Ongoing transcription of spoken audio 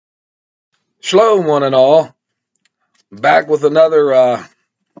Shalom, one and all. Back with another.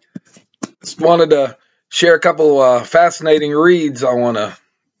 Just wanted to share a couple fascinating reads I want to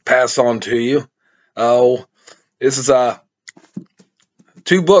pass on to you. This is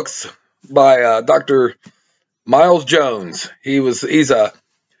two books by Dr. Miles Jones. He's into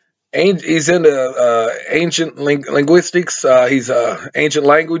ancient linguistics. He's ancient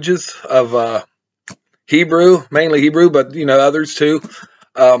languages of Hebrew, mainly Hebrew, but others too.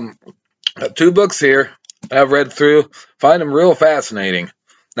 Two books here I've read through, find them real fascinating.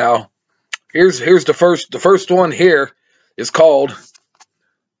 Now, here's the first one here is called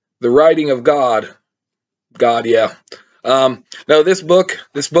The Writing of God. God, yeah. No, this book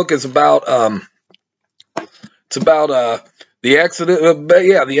is about the Exodus.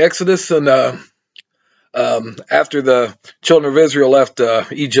 The Exodus, and after the children of Israel left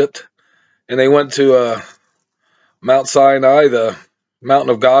Egypt, and they went to Mount Sinai, the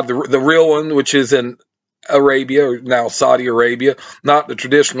mountain of God, the real one, which is in Arabia, or now Saudi Arabia, not the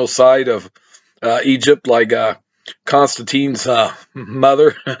traditional site of Egypt, like Constantine's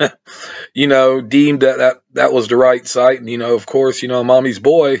mother, deemed that was the right site. And, of course, mommy's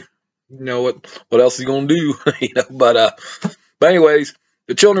boy, what else is he going to do? But anyways,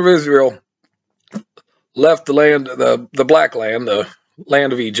 the children of Israel left the land, the black land, the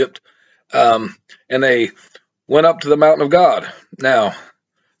land of Egypt, and they went up to the mountain of God. Now,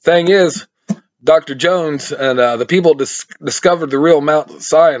 thing is, Dr. Jones and the people discovered the real Mount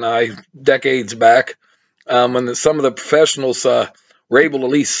Sinai decades back, when some of the professionals were able to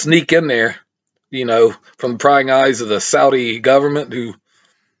at least sneak in there, from the prying eyes of the Saudi government, who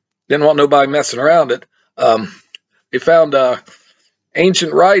didn't want nobody messing around it. They found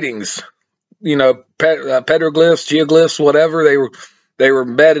ancient writings, petroglyphs, geoglyphs, whatever. They were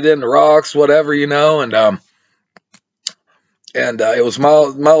embedded in the rocks, whatever, and it was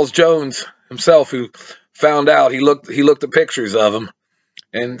Miles Jones himself who found out. He looked at pictures of them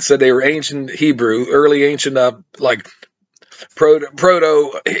and said they were ancient Hebrew, early ancient, like proto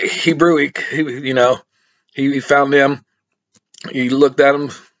Hebrewic. He found them. He looked at them,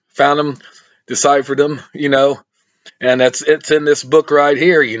 found them, deciphered them. And it's in this book right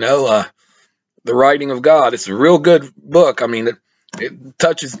here. The Writing of God. It's a real good book. I mean, it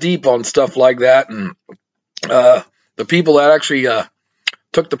touches deep on stuff like that, and the people that actually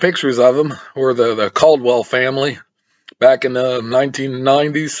took the pictures of them were the Caldwell family back in the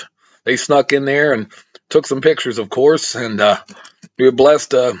 1990s. They snuck in there and took some pictures, of course, and we were blessed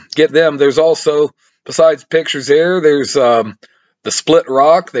to get them. There's also, besides pictures there's the split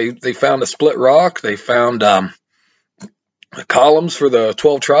rock. They found a split rock. They found the columns for the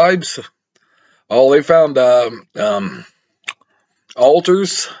 12 tribes. They found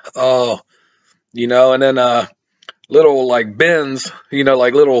altars, and then little like bins,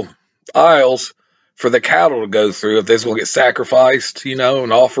 like little aisles for the cattle to go through if this will get sacrificed,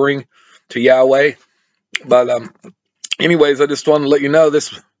 an offering to Yahweh. But anyways, I just wanted to let you know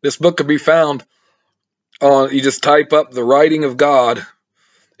this book could be found on. You just type up The Writing of God,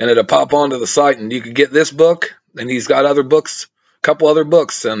 and it'll pop onto the site, and you could get this book. And he's got other books, a couple other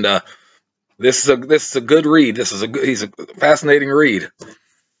books, and this is a good read. He's a fascinating read.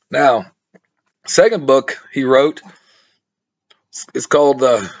 Now, second book he wrote. It's called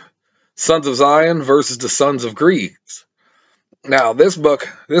The Sons of Zion versus the Sons of Greece. Now, this book,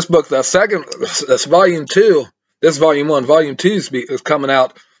 that's volume 2. This volume 1. Volume 2 is coming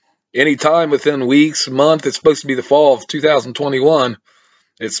out anytime within weeks, month. It's supposed to be the fall of 2021.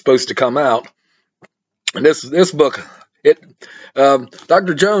 It's supposed to come out. And this book,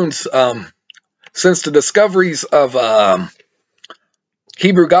 Dr. Jones, since the discoveries of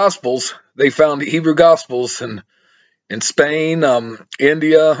Hebrew Gospels, they found Hebrew Gospels in Spain,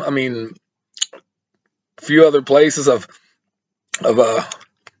 India, a few other places of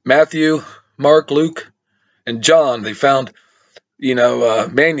Matthew, Mark, Luke, and John. They found,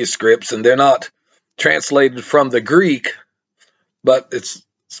 manuscripts, and they're not translated from the Greek, but it's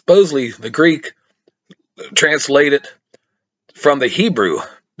supposedly the Greek translated from the Hebrew,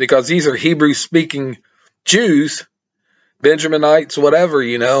 because these are Hebrew-speaking Jews, Benjaminites, whatever,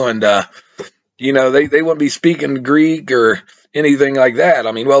 and they wouldn't be speaking Greek or anything like that.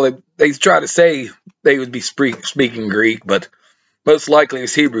 They try to say they would be speaking Greek, but most likely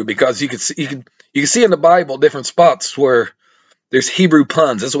it's Hebrew, because you can see in the Bible different spots where there's Hebrew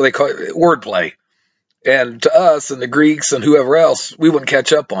puns. That's what they call it, wordplay. And to us and the Greeks and whoever else, we wouldn't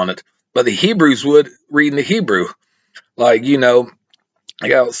catch up on it, but the Hebrews would, reading the Hebrew. Like how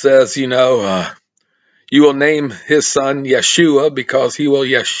it says, you will name his son Yeshua, because he will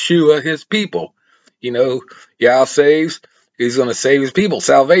Yeshua his people. Yah saves, He's going to save his people.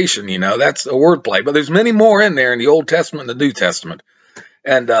 Salvation, you know, that's a wordplay. But there's many more in there in the Old Testament and the New Testament.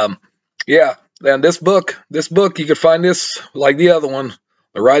 And yeah, and this book, you could find this like the other one,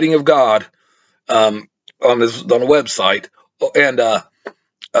 The Writing of God, on the website. And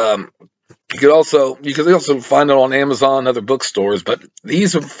you could also find it on Amazon and other bookstores. But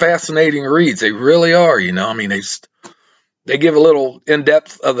these are fascinating reads. They really are. You know, I mean, they give a little in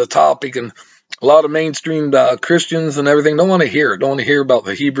depth of the topic, and a lot of mainstream Christians and everything don't want to hear it. Don't want to hear about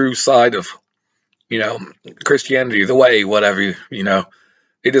the Hebrew side of, you know, Christianity, the way, whatever. You know,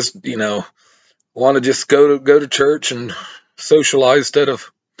 they just, you know, want to just go to church and socialize instead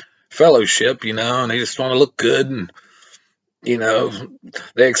of fellowship. You know, and they just want to look good, and you know,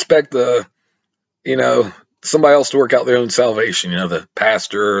 they expect you know, somebody else to work out their own salvation. You know, the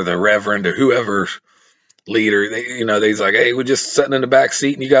pastor or the reverend or whoever leader. You know, they's like, hey, we're just sitting in the back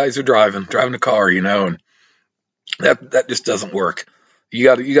seat and you guys are driving the car. You know, and that just doesn't work. You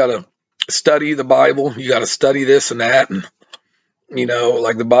gotta study the Bible. You gotta study this and that, and you know,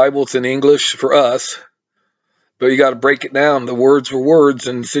 like the Bible, it's in English for us, but you got to break it down. The words for words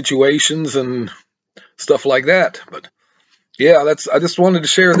and situations and stuff like that. But yeah, I just wanted to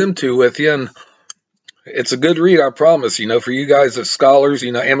share them two with you, and it's a good read, I promise. You know, for you guys as scholars,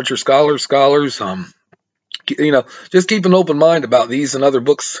 you know, amateur scholars, you know, just keep an open mind about these and other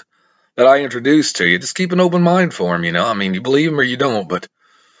books that I introduce to you. Just keep an open mind for them. You know, I mean, you believe them or you don't, but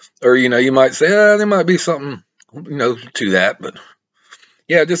or you know, you might say, there might be something, you know, to that, but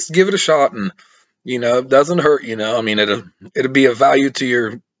yeah, just give it a shot, and you know, it doesn't hurt. You know, I mean, it'll be of value to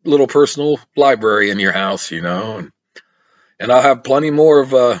your little personal library in your house. You know, and I'll have plenty more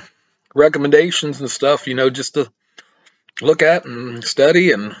of recommendations and stuff, you know, just to look at and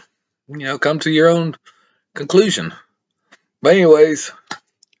study and, you know, come to your own conclusion. But anyways,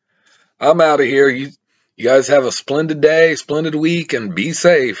 I'm out of here. You guys have a splendid day, splendid week, and be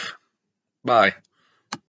safe. Bye.